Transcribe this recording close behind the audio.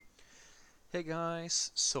Hey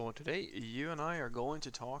guys, so today you and I are going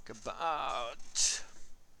to talk about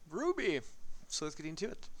Ruby. So let's get into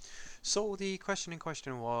it. So the question in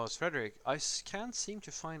question was, Frederick, can't seem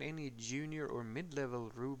to find any junior or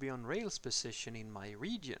mid-level Ruby on Rails position in my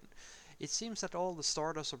region. It seems that all the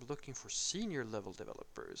startups are looking for senior level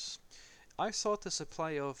developers. I thought the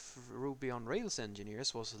supply of Ruby on Rails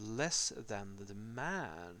engineers was less than the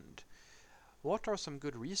demand. What are some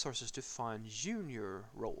good resources to find junior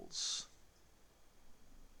roles?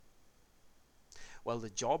 Well,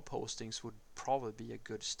 the job postings would probably be a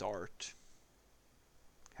good start.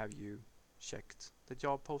 Have you checked the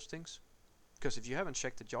job postings? Because if you haven't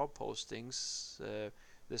checked the job postings,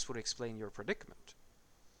 this would explain your predicament.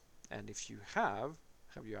 And if you have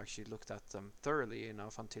you actually looked at them thoroughly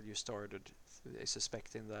enough until you started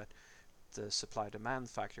suspecting that the supply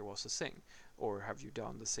demand factor was a thing? Or have you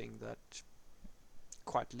done the thing that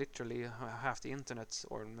quite literally half the internet,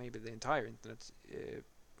 or maybe the entire internet,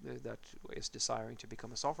 that is desiring to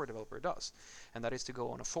become a software developer does, and that is to go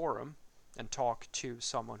on a forum and talk to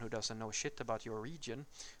someone who doesn't know shit about your region,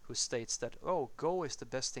 who states that, oh, Go is the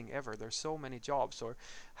best thing ever, there's so many jobs, or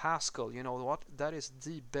Haskell, you know what, that is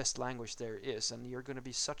the best language there is, and you're going to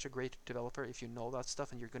be such a great developer if you know that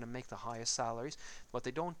stuff, and you're going to make the highest salaries. What they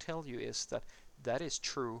don't tell you is that that is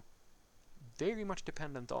true very much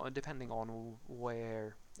depending on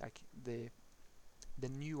where, like, the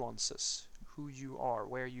nuances, who you are,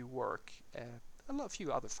 where you work, a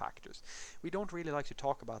few other factors. We don't really like to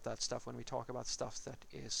talk about that stuff when we talk about stuff that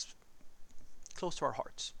is close to our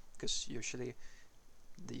hearts, because usually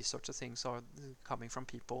these sorts of things are coming from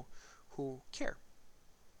people who care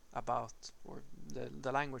about or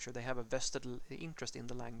the language, or they have a vested interest in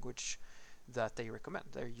the language that they recommend.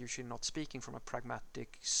 They're usually not speaking from a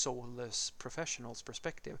pragmatic, soulless professional's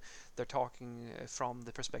perspective. They're talking from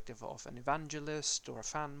the perspective of an evangelist or a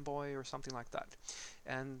fanboy or something like that.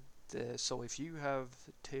 And so if you have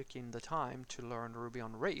taken the time to learn Ruby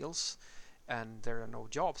on Rails and there are no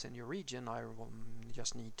jobs in your region, I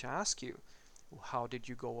just need to ask you, how did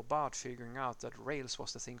you go about figuring out that Rails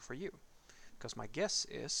was the thing for you? Because my guess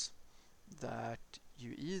is that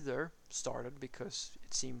you either started because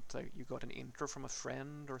it seemed like you got an intro from a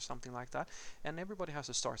friend or something like that, and everybody has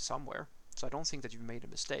to start somewhere. So I don't think that you made a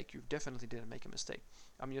mistake. You definitely didn't make a mistake.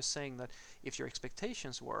 I'm just saying that if your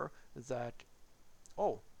expectations were that,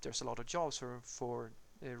 oh, there's a lot of jobs for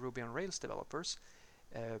Ruby on Rails developers,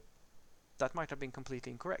 uh, that might have been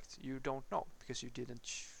completely incorrect. You don't know because you didn't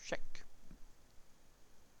check.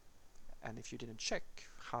 And if you didn't check,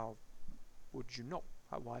 how would you know?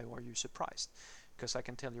 Why are you surprised? Because I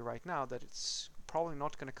can tell you right now that it's probably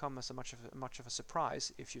not going to come as much of a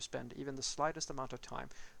surprise if you spend even the slightest amount of time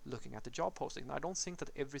looking at the job posting. Now, I don't think that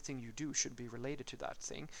everything you do should be related to that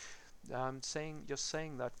thing. I'm just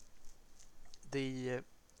saying that the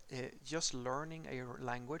just learning a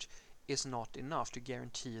language is not enough to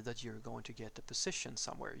guarantee that you're going to get a position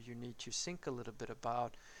somewhere. You need to think a little bit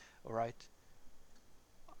about, all right,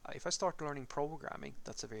 if I start learning programming,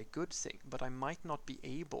 that's a very good thing, but I might not be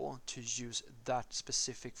able to use that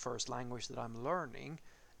specific first language that I'm learning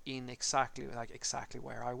in exactly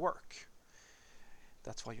where I work.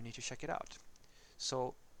 That's why you need to check it out.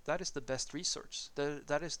 So that is the best research.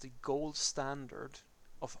 That is the gold standard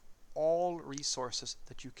of all resources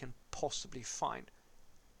that you can possibly find.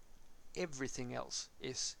 Everything else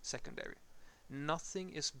is secondary. Nothing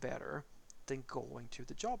is better than going to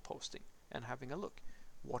the job posting and having a look.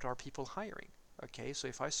 What are people hiring? Okay, so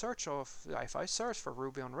if I search for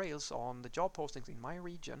Ruby on Rails on the job postings in my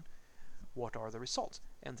region, what are the results?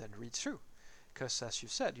 And then read through. Because as you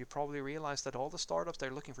said, you probably realize that all the startups,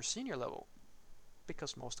 they're looking for senior level,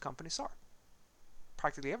 because most companies are.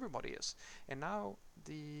 Practically everybody is. And now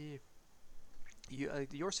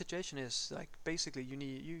your situation is like, basically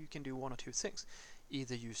you can do one or two things.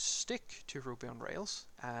 Either you stick to Ruby on Rails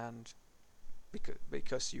and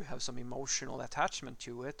because you have some emotional attachment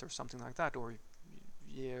to it or something like that, or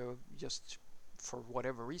you just for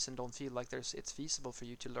whatever reason don't feel like it's feasible for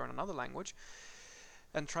you to learn another language,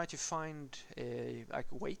 and try to find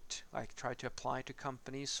try to apply to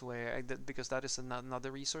companies where, because that is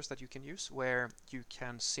another resource that you can use, where you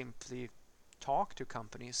can simply talk to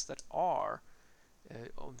companies that are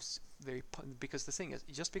very, because the thing is,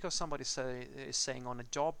 just because somebody is saying on a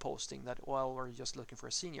job posting that, well, we're just looking for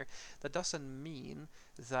a senior, that doesn't mean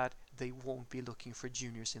that they won't be looking for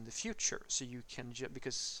juniors in the future. So you can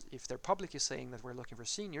because if they're publicly saying that we're looking for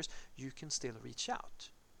seniors, you can still reach out.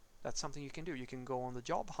 That's something you can do. You can go on the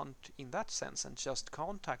job hunt in that sense and just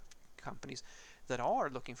contact companies that are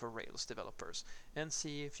looking for Rails developers and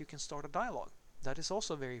see if you can start a dialogue. that is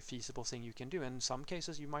also a very feasible thing you can do. In some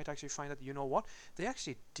cases you might actually find that, you know what, they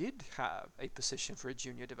actually did have a position for a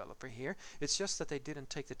junior developer here. It's just that they didn't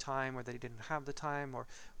take the time, or they didn't have the time, or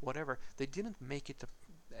whatever. They didn't make it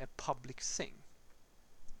a public thing.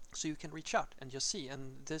 So you can reach out and just see,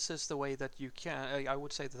 and this is the way that you can, I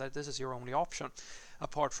would say that this is your only option,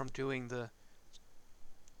 apart from doing the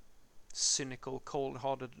cynical,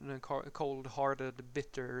 cold-hearted,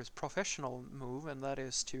 bitter professional move, and that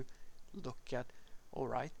is to look at, all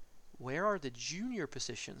right, where are the junior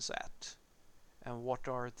positions at, and what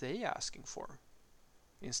are they asking for?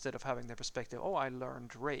 Instead of having the perspective, oh, I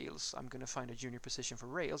learned Rails, I'm going to find a junior position for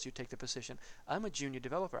Rails, you take the position, I'm a junior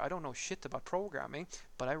developer, I don't know shit about programming,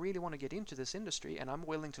 but I really want to get into this industry, and I'm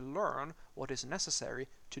willing to learn what is necessary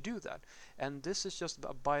to do that. And this is just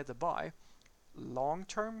by the by, long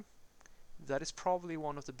term, that is probably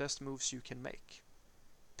one of the best moves you can make,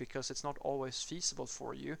 because it's not always feasible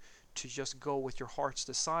for you to just go with your heart's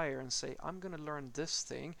desire and say, I'm going to learn this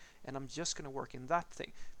thing and I'm just going to work in that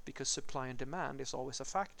thing, because supply and demand is always a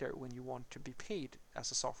factor when you want to be paid as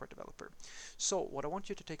a software developer. So what I want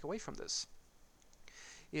you to take away from this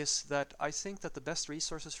is that I think that the best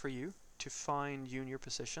resources for you to find junior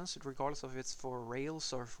positions, regardless of if it's for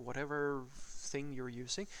Rails or for whatever thing you're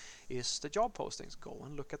using, is the job postings. Go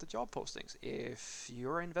and look at the job postings. If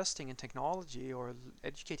you're investing in technology or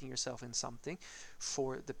educating yourself in something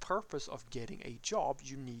for the purpose of getting a job,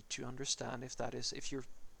 you need to understand if you're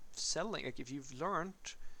selling, like if you've learned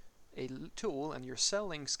a tool and you're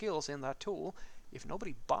selling skills in that tool, if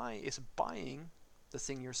nobody is buying the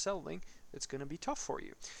thing you're selling, it's going to be tough for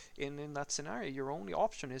you. In that scenario, your only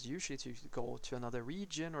option is usually to go to another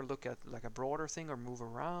region, or look at like a broader thing, or move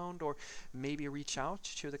around, or maybe reach out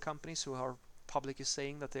to the companies who are publicly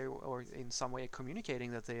saying that they, or in some way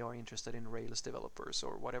communicating that they are interested in Rails developers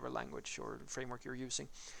or whatever language or framework you're using,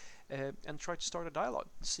 and try to start a dialogue.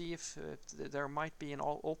 See if there might be an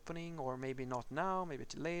opening, or maybe not now, maybe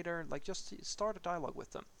later. Like, just start a dialogue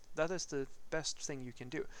with them. That is the best thing you can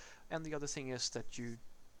do. And the other thing is that you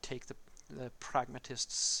take the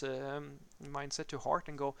pragmatist's mindset to heart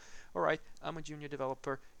and go, all right, I'm a junior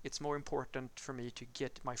developer. It's more important for me to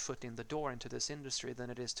get my foot in the door into this industry than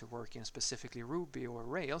it is to work in specifically Ruby or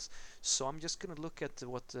Rails. So I'm just going to look at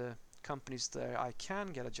what the companies that I can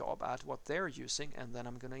get a job at, what they're using, and then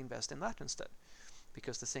I'm going to invest in that instead.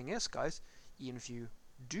 Because the thing is, guys, even if you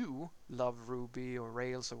do love Ruby or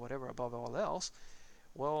Rails or whatever above all else,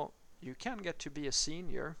 well, you can get to be a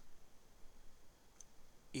senior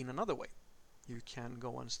in another way. You can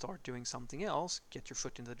go and start doing something else, get your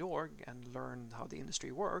foot in the door and learn how the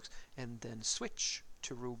industry works, and then switch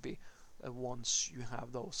to Ruby once you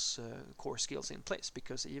have those core skills in place.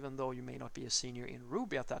 Because even though you may not be a senior in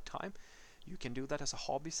Ruby at that time, you can do that as a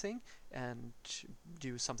hobby thing and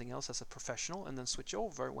do something else as a professional, and then switch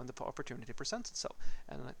over when the opportunity presents itself.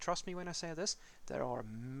 And trust me when I say this, there are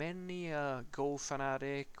many Go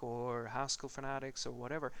fanatic or Haskell fanatics or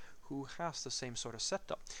whatever who has the same sort of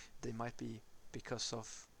setup. They might be, because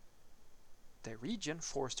of their region,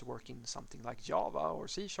 forced to work in something like Java or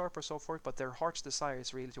C# or so forth, but their heart's desire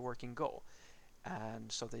is really to work in Go. And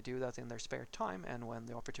so they do that in their spare time, and when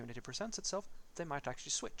the opportunity presents itself, they might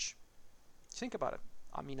actually switch. Think about it.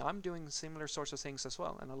 I mean, I'm doing similar sorts of things as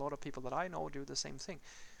well, and a lot of people that I know do the same thing.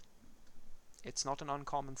 It's not an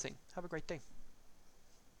uncommon thing. Have a great day.